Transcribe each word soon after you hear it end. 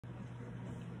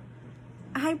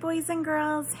Hi, boys and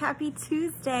girls. Happy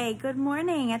Tuesday. Good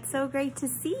morning. It's so great to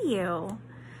see you.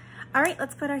 All right,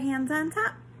 let's put our hands on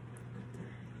top.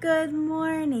 Good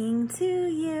morning to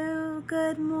you.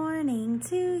 Good morning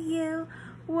to you.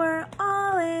 We're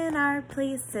all in our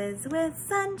places with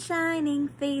sun-shining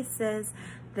faces.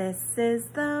 This is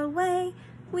the way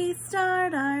we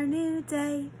start our new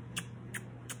day.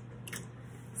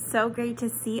 So great to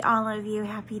see all of you.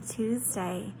 Happy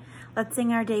Tuesday. Let's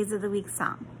sing our Days of the Week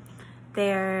song.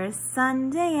 There's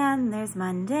Sunday and there's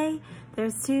Monday,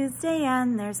 there's Tuesday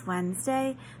and there's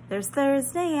Wednesday, there's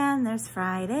Thursday and there's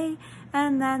Friday,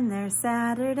 and then there's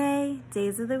Saturday.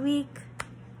 Days of the week,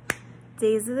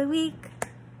 days of the week,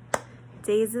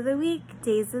 days of the week,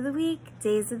 days of the week,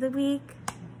 days of the week.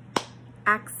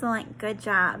 Excellent, good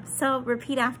job. So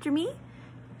repeat after me.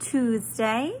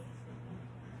 Tuesday,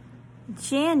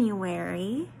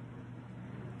 January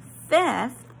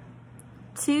 5th,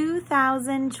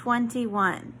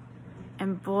 2021.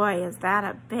 And boy, is that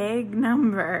a big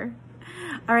number.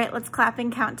 All right, let's clap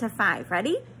and count to 5.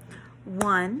 Ready?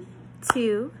 1,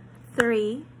 2,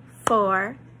 3,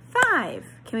 4, 5.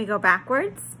 Can we go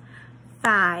backwards?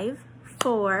 5,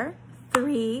 4,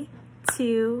 3,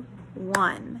 2,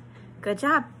 1. Good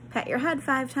job. Pat your head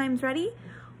 5 times. Ready?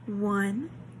 1,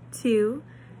 2,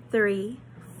 3,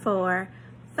 4,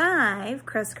 5.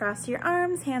 Crisscross your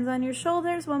arms, hands on your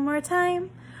shoulders. One more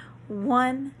time.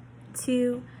 1,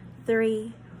 2,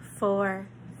 3, 4,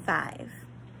 5.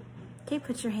 Okay,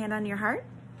 put your hand on your heart.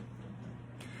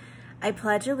 I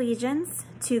pledge allegiance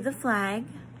to the flag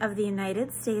of the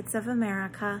United States of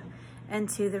America and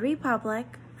to the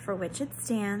republic for which it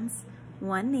stands,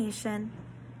 one nation,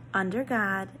 under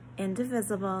God,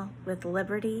 indivisible, with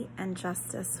liberty and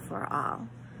justice for all.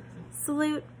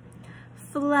 Salute.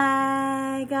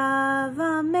 Flag of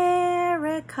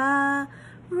America,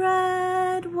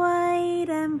 red, white,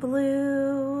 and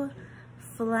blue.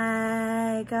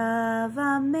 Flag of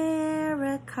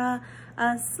America,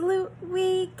 a salute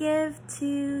we give to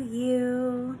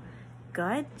you.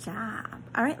 Good job.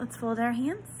 All right, let's fold our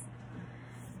hands.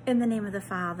 In the name of the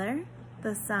Father,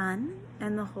 the Son,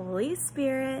 and the Holy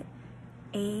Spirit,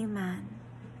 amen.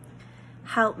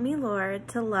 Help me, Lord,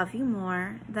 to love you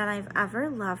more than I've ever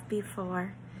loved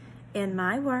before. In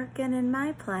my work and in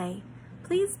my play,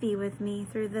 please be with me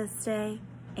through this day.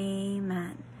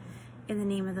 Amen. In the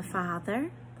name of the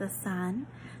Father, the Son,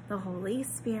 the Holy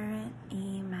Spirit,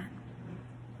 amen.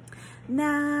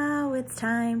 Now it's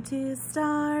time to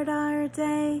start our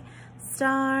day,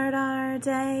 start our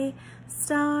day,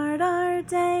 start our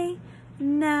day.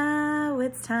 Now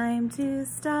it's time to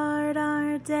start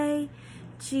our day.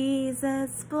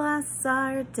 Jesus, bless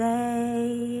our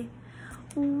day.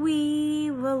 We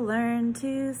will learn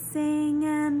to sing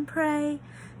and pray,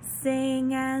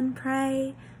 sing and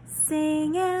pray,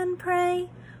 sing and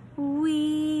pray.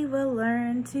 We will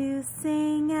learn to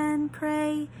sing and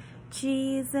pray.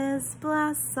 Jesus,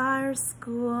 bless our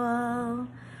school.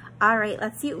 All right,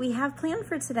 let's see what we have planned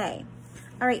for today.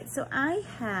 All right, so I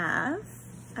have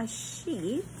a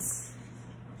sheet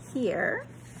here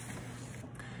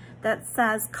that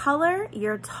says color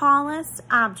your tallest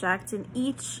object in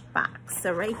each box.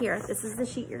 So right here, this is the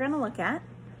sheet you're gonna look at.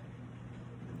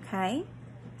 Okay,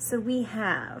 so we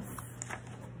have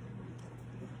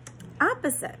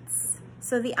opposites.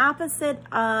 So the opposite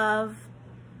of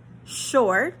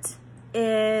short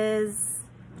is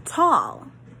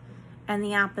tall, and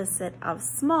the opposite of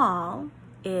small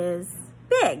is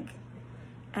big,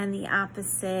 and the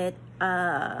opposite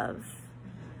of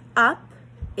up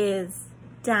is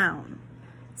down.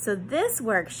 So this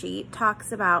worksheet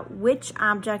talks about which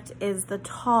object is the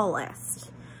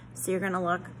tallest. So you're going to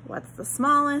look what's the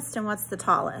smallest and what's the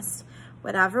tallest.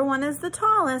 Whatever one is the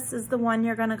tallest is the one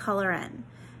you're going to color in.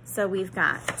 So we've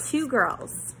got 2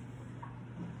 girls.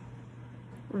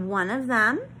 One of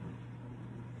them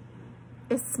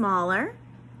is smaller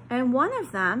and one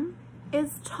of them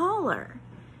is taller.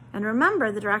 And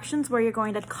remember the directions where you're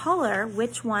going to color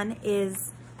which one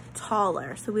is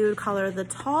taller. So we would color the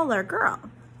taller girl.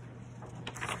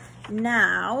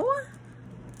 Now,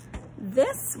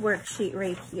 this worksheet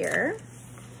right here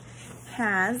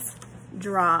has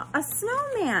draw a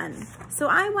snowman. So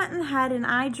I went ahead and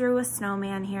I drew a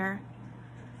snowman here.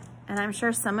 And I'm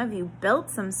sure some of you built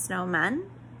some snowmen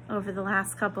over the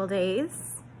last couple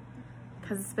days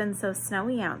because it's been so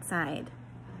snowy outside.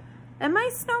 And my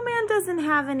snowman doesn't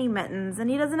have any mittens, and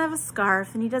he doesn't have a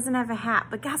scarf, and he doesn't have a hat.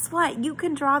 But guess what? You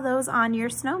can draw those on your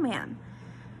snowman.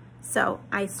 So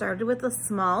I started with a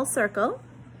small circle,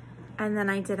 and then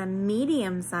I did a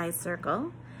medium-sized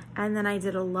circle, and then I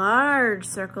did a large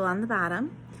circle on the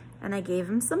bottom, And I gave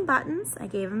him some buttons, I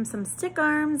gave him some stick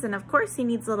arms, and of course he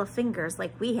needs little fingers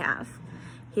like we have.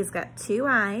 He's got 2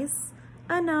 eyes,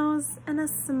 a nose, and a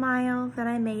smile that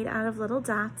I made out of little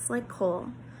dots like coal.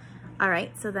 All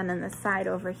right, so then on the side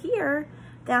over here,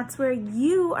 that's where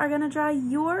you are gonna draw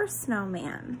your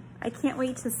snowman. I can't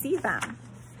wait to see them.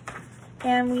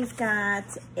 And we've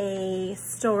got a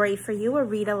story for you, a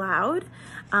read aloud,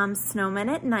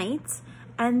 Snowmen at Night,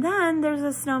 and then there's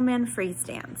a snowman freeze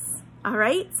dance. All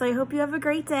right, so I hope you have a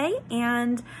great day,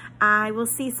 and I will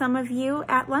see some of you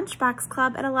at Lunchbox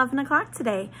Club at 11 o'clock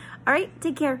today. All right,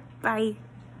 take care, bye.